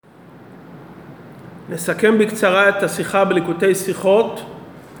נסכם בקצרה את השיחה בליקוטי שיחות,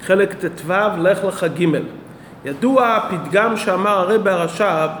 חלק ט"ו, לך לך ג'. ידוע פתגם שאמר הרב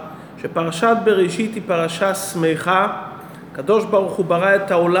הרש"ב, שפרשת בראשית היא פרשה שמחה, הקדוש ברוך הוא ברא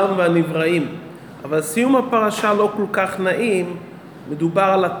את העולם והנבראים, אבל סיום הפרשה לא כל כך נעים, מדובר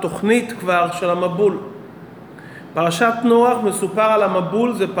על התוכנית כבר של המבול. פרשת נוח מסופר על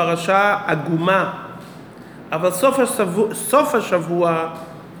המבול, זה פרשה עגומה, אבל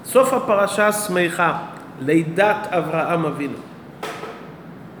סוף הפרשה שמחה, לידת אברהם אבינו.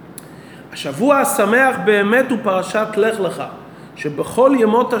 השבוע השמח באמת הוא פרשת לך לך, שבכל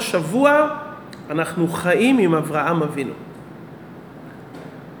ימות השבוע אנחנו חיים עם אברהם אבינו.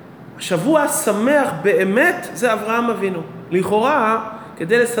 השבוע השמח באמת זה אברהם אבינו. לכאורה,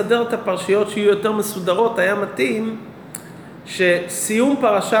 כדי לסדר את הפרשיות שיהיו יותר מסודרות, היה מתאים שסיום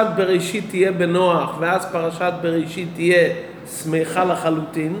פרשת בראשית תהיה בנוח, ואז פרשת בראשית תהיה שמחה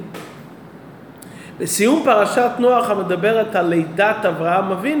לחלוטין. וסיום פרשת נוח המדברת על לידת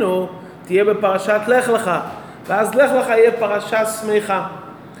אברהם אבינו, תהיה בפרשת לך לך, ואז לך לך יהיה פרשה שמחה.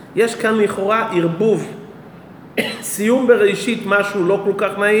 יש כאן לכאורה ערבוב. סיום בראשית משהו לא כל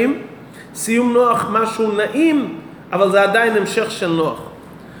כך נעים, סיום נוח משהו נעים, אבל זה עדיין המשך של נוח.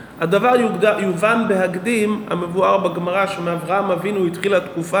 הדבר יובן בהקדים המבואר בגמרא שמאברהם אבינו התחילה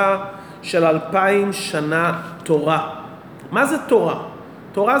תקופה של 2000 שנה תורה. מה זה תורה?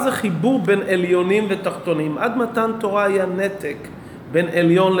 תורה זה חיבור בין עליונים ותחתונים. עד מתן תורה היה נתק בין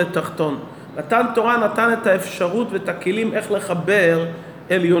עליון לתחתון. מתן תורה נתן את האפשרות ואת הכלים איך לחבר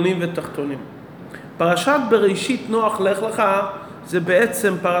עליונים ותחתונים. פרשת בראשית נוח לך לך זה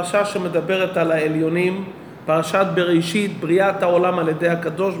בעצם פרשה שמדברת על העליונים. פרשת בראשית בריאת העולם על ידי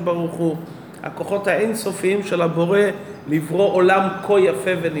הקדוש ברוך הוא, הכוחות האינסופיים של הבורא לברוא עולם כה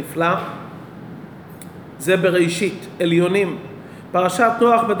יפה ונפלא, זה בראשית, עליונים. פרשת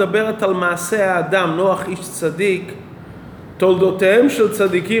נוח מדברת על מעשה האדם, נוח איש צדיק, תולדותיהם של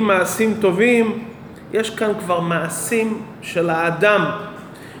צדיקים מעשים טובים, יש כאן כבר מעשים של האדם.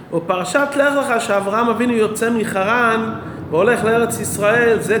 ופרשת לך לך שאברהם אבינו יוצא מחרן והולך לארץ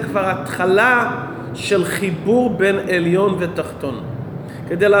ישראל, זה כבר התחלה של חיבור בין עליון ותחתון.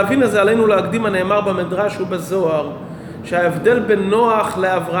 כדי להבין את זה עלינו להקדים הנאמר במדרש ובזוהר, שההבדל בין נוח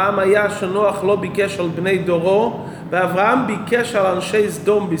לאברהם היה שנוח לא ביקש על בני דורו, ואברהם ביקש על אנשי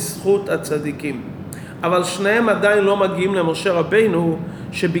סדום בזכות הצדיקים. אבל שניהם עדיין לא מגיעים למשה רבינו,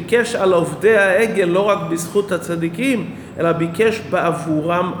 שביקש על עובדי העגל לא רק בזכות הצדיקים, אלא ביקש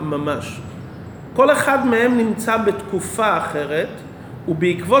בעבורם ממש. כל אחד מהם נמצא בתקופה אחרת,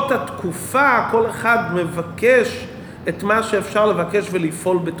 ובעקבות התקופה כל אחד מבקש את מה שאפשר לבקש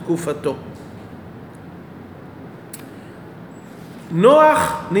ולפעול בתקופתו.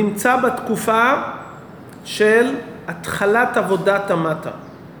 נוח נמצא בתקופה של התחלת עבודת המטה,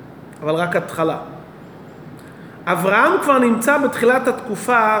 אבל רק התחלה. אברהם כבר נמצא בתחילת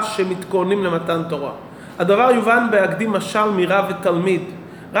התקופה שמתכוננים למתן תורה. הדבר יובן בהקדים משל מרב ותלמיד.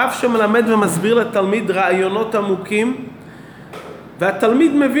 רב שמלמד ומסביר לתלמיד רעיונות עמוקים,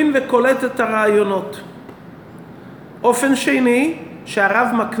 והתלמיד מבין וקולט את הרעיונות. אופן שני, שהרב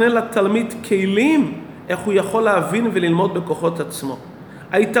מקנה לתלמיד כלים איך הוא יכול להבין וללמוד בכוחות עצמו.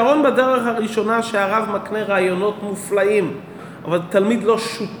 היתרון בדרך הראשונה שהרב מקנה רעיונות מופלאים, אבל תלמיד לא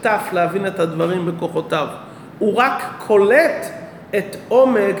שותף להבין את הדברים בכוחותיו. הוא רק קולט את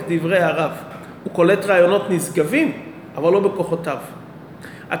עומק דברי הרב. הוא קולט רעיונות נשגבים, אבל לא בכוחותיו.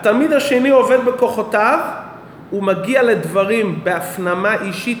 התלמיד השני עובד בכוחותיו, הוא מגיע לדברים בהפנמה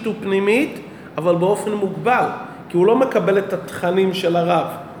אישית ופנימית, אבל באופן מוגבל, כי הוא לא מקבל את התכנים של הרב,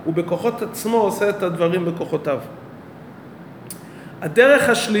 הוא בכוחות עצמו עושה את הדברים בכוחותיו. הדרך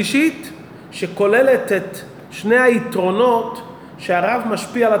השלישית שכוללת את שני היתרונות, שהרב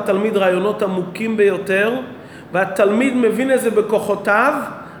משפיע על התלמיד רעיונות עמוקים ביותר, והתלמיד מבין את זה בכוחותיו,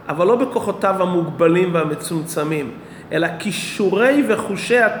 אבל לא בכוחותיו המוגבלים והמצומצמים, אלא כישורי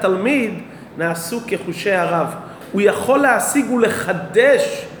וחושי התלמיד נעשו כחושי הרב. הוא יכול להשיג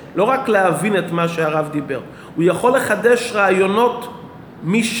ולחדש, לא רק להבין את מה שהרב דיבר, הוא יכול לחדש רעיונות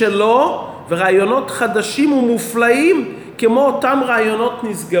משלו, ורעיונות חדשים ומופלאים, כמו אותם רעיונות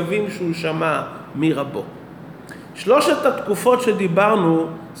נשגבים שהוא שמע מרבו. שלושת התקופות שדיברנו,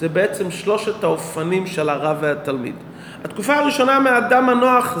 זה בעצם שלושת האופנים של הרב והתלמיד. התקופה הראשונה מאדם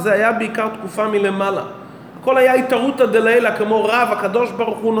הנוח, זה היה בעיקר תקופה מלמעלה. הכל היה התערותא דלילה, כמו רב, הקדוש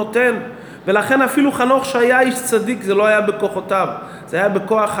ברוך הוא נותן, ולכן אפילו חנוך שהיה איש צדיק, זה לא היה בכוחותיו, זה היה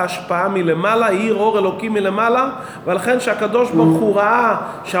בכוח ההשפעה מלמעלה, העיר אור אלוקי מלמעלה, ולכן שהקדוש ברוך הוא ראה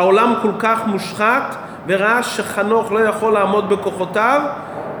שהעולם כל כך מושחת, וראה שחנוך לא יכול לעמוד בכוחותיו,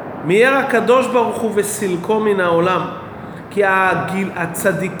 מיהר הקדוש ברוך הוא וסילקו מן העולם. כי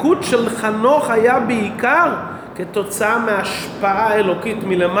הצדיקות של חנוך היה בעיקר כתוצאה מהשפעה האלוקית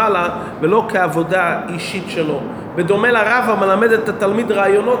מלמעלה, ולא כעבודה אישית שלו. בדומה לרב המלמד את התלמיד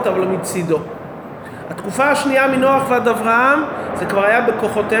רעיונות, אבל מצידו. התקופה השנייה מנוח ועד אברהם, זה כבר היה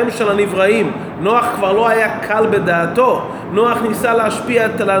בכוחותיהם של הנבראים. נוח כבר לא היה קל בדעתו. נוח ניסה להשפיע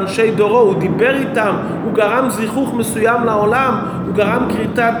על אנשי דורו, הוא דיבר איתם, הוא גרם זיכוך מסוים לעולם, הוא גרם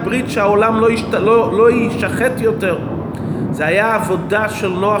כריתת ברית שהעולם לא יישחט יותר. זה היה עבודה של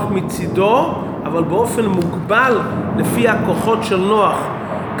נוח מצידו, אבל באופן מוגבל לפי הכוחות של נוח.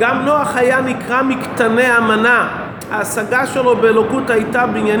 גם נוח היה נקרא מקטני המנה. ההשגה שלו באלוקות הייתה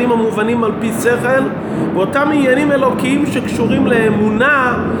בעניינים המובנים על פי שכל, ואותם עניינים אלוקיים שקשורים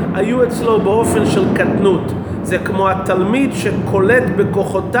לאמונה היו אצלו באופן של קטנות. זה כמו התלמיד שקולט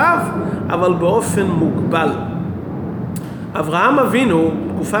בכוחותיו, אבל באופן מוגבל. אברהם אבינו,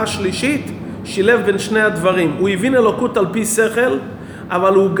 תקופה השלישית, שילב בין שני הדברים. הוא הבין אלוקות על פי שכל,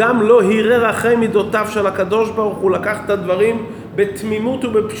 אבל הוא גם לא הירר אחרי מידותיו של הקדוש ברוך הוא, לקח את הדברים בתמימות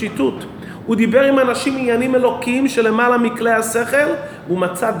ובפשיטות. הוא דיבר עם אנשים עניינים אלוקיים שלמעלה מכלי השכל, והוא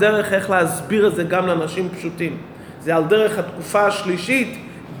מצא דרך איך להסביר את זה גם לאנשים פשוטים. זה על דרך התקופה השלישית,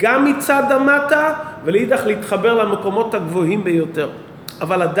 גם מצד המטה, ולהידך להתחבר למקומות הגבוהים ביותר.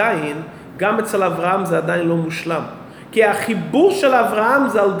 אבל עדיין, גם אצל אברהם זה עדיין לא מושלם. כי החיבור של אברהם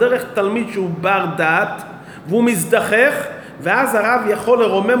זה על דרך תלמיד שהוא בר דעת, והוא מזדחך, ואז הרב יכול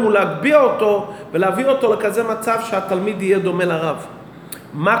לרומם ולהגביה אותו, ולהביא אותו לכזה מצב שהתלמיד יהיה דומה לרב.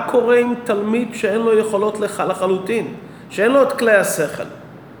 מה קורה עם תלמיד שאין לו יכולות לחלוטין? שאין לו את כלי השכל?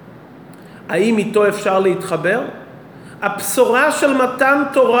 האם איתו אפשר להתחבר? הבשורה של מתן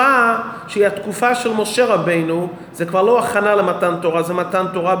תורה, שהיא התקופה של משה רבינו, זה כבר לא הכנה למתן תורה, זה מתן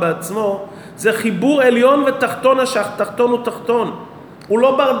תורה בעצמו, זה חיבור עליון ותחתון, שהתחתון הוא תחתון. הוא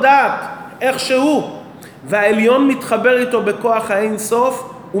לא בר דעת, איך שהוא. והעליון מתחבר איתו בכוח האין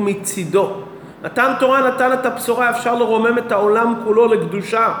סוף ומצידו. מתן תורה נתן את הבשורה, אפשר לרומם את העולם כולו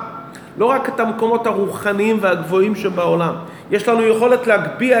לקדושה. לא רק את המקומות הרוחניים והגבוהים שבעולם. יש לנו יכולת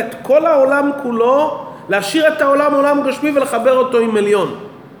להגביה את כל העולם כולו, להשאיר את העולם עולם גשמי ולחבר אותו עם עליון.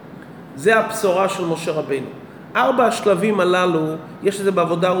 זה הבשורה של משה רבינו. 4 השלבים הללו, יש את זה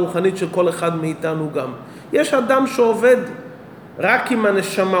בעבודה הרוחנית של כל אחד מאיתנו גם. יש אדם שעובד רק עם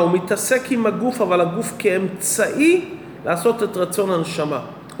הנשמה, הוא מתעסק עם הגוף, אבל הגוף כאמצעי לעשות את רצון הנשמה.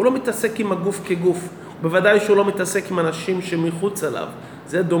 הוא לא מתעסק עם הגוף כגוף, בוודאי שהוא לא מתעסק עם אנשים שמחוץ אליו.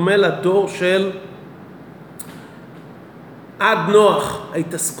 זה דומה לדור של עד נוח,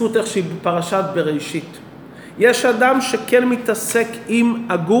 ההתעסקות איך שהיא בפרשת בראשית. יש אדם שכן מתעסק עם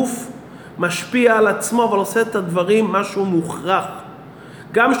הגוף, משפיע על עצמו, אבל עושה את הדברים משהו מוכרח.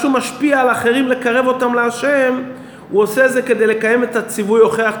 גם שהוא משפיע על אחרים לקרב אותם להשם, הוא עושה זה כדי לקיים את הציווי,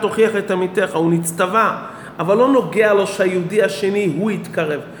 הוכח תוכיח את עמיתך, הוא נצטווה. אבל לא נוגע לו שהיהודי השני הוא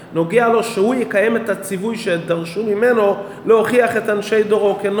יתקרב, נוגע לו שהוא יקיים את הציווי שדרשו ממנו להוכיח את אנשי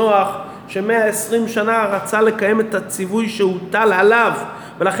דורו כנוח, ש120 שנה רצה לקיים את הציווי שהוטל עליו,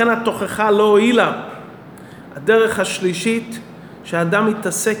 ולכן התוכחה לא הועילה. הדרך השלישית, שהאדם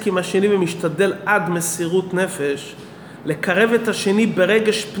מתעסק עם השני ומשתדל עד מסירות נפש, לקרב את השני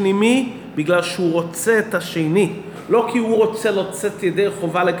ברגש פנימי, בגלל שהוא רוצה את השני, לא כי הוא רוצה לצאת ידי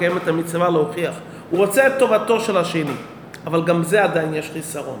חובה לקיים את המצווה להוכיח. הוא רוצה את טובתו של השני, אבל גם זה עדיין יש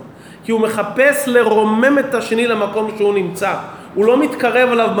חיסרון. כי הוא מחפש לרומם את השני למקום שהוא נמצא. הוא לא מתקרב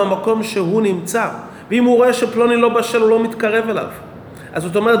אליו במקום שהוא נמצא. ואם הוא רואה שפלוני לא בשל, הוא לא מתקרב אליו. אז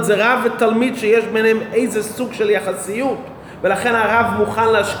זאת אומרת, זה רב ותלמיד שיש ביניהם איזה סוג של יחסיות, ולכן הרב מוכן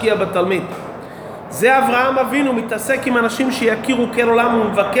להשקיע בתלמיד. זה אברהם אבינו, מתעסק עם אנשים שיכירו כל עולם, הוא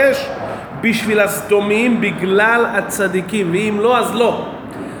מבקש בשביל הסדומיים בגלל הצדיקים, ואם לא, אז לא.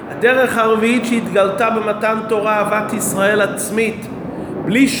 הדרך הרביעית שהתגלתה במתן תורה, אהבת ישראל עצמית,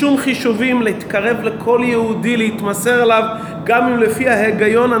 בלי שום חישובים, להתקרב לכל יהודי, להתמסר אליו, גם אם לפי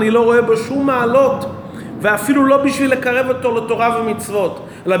ההיגיון אני לא רואה בו שום מעלות, ואפילו לא בשביל לקרב אותו לתורה ומצוות,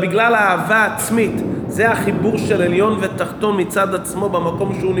 אלא בגלל האהבה עצמית. זה החיבור של עליון ותחתון מצד עצמו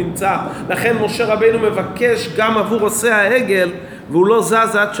במקום שהוא נמצא. לכן משה רבינו מבקש גם עבור עושה העגל, והוא לא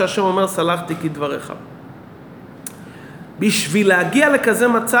זז עד שהשם אומר סלחתי כדבריך. בשביל להגיע לכזה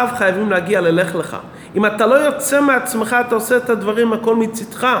מצב חייבים להגיע ללך לך. אם אתה לא יוצא מעצמך, אתה עושה את הדברים הכל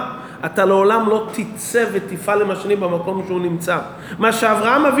מצדך, אתה לעולם לא תצא ותפעל עם השני במקום שהוא נמצא. מה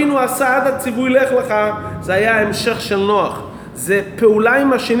שאברהם אבינו עשה עד הציווי לך לך, זה היה המשך של נוח. זה פעולה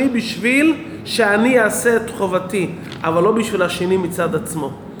עם השני בשביל שאני אעשה את חובתי, אבל לא בשביל השני מצד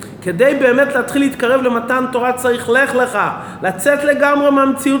עצמו. כדי באמת להתחיל להתקרב למתן תורה צריך לך לך, לצאת לגמרי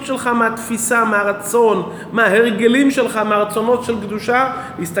מהמציאות שלך, מהתפיסה, מהרצון, מההרגלים שלך, מהרצונות של קדושה,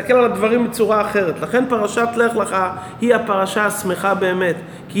 להסתכל על הדברים בצורה אחרת. לכן פרשת לך לך היא הפרשה השמחה באמת,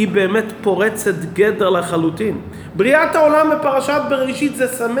 כי היא באמת פורצת גדר לחלוטין. בריאת העולם בפרשת בראשית זה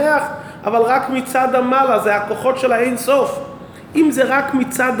שמח, אבל רק מצד המעלה, זה הכוחות של האין סוף. אם זה רק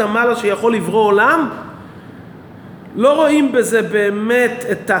מצד המעלה שיכול לברוא עולם, לא רואים בזה באמת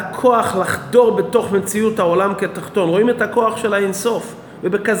את הכוח לחדור בתוך מציאות העולם כתחתון, רואים את הכוח של האינסוף.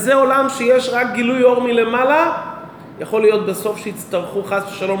 ובכזה עולם שיש רק גילוי אור מלמעלה, יכול להיות בסוף שיצטרכו חס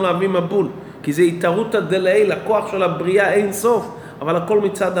ושלום להביא מבול, כי זה התערותא דלעילא, הכוח של הבריאה אינסוף, אבל הכל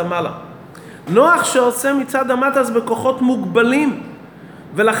מצד המעלה. נוח שעושה מצד המטה אז בכוחות מוגבלים,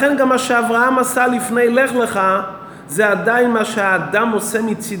 ולכן גם מה שאברהם עשה לפני לך לך, זה עדיין מה שהאדם עושה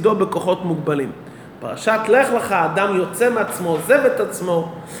מצידו בכוחות מוגבלים. פרשת לך לך, האדם יוצא מעצמו, עוזב את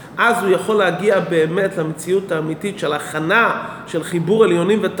עצמו, אז הוא יכול להגיע באמת למציאות האמיתית של הכנה, של חיבור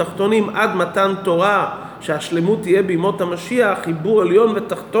עליונים ותחתונים עד מתן תורה, שהשלמות תהיה בימות המשיח, חיבור עליון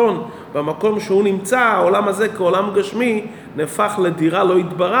ותחתון, במקום שהוא נמצא, העולם הזה כעולם גשמי, נהפך לדירה לא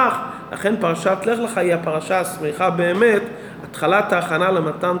יתברך. לכן פרשת לך לך היא הפרשה השמחה באמת, התחלת ההכנה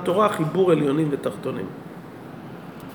למתן תורה, חיבור עליונים ותחתונים.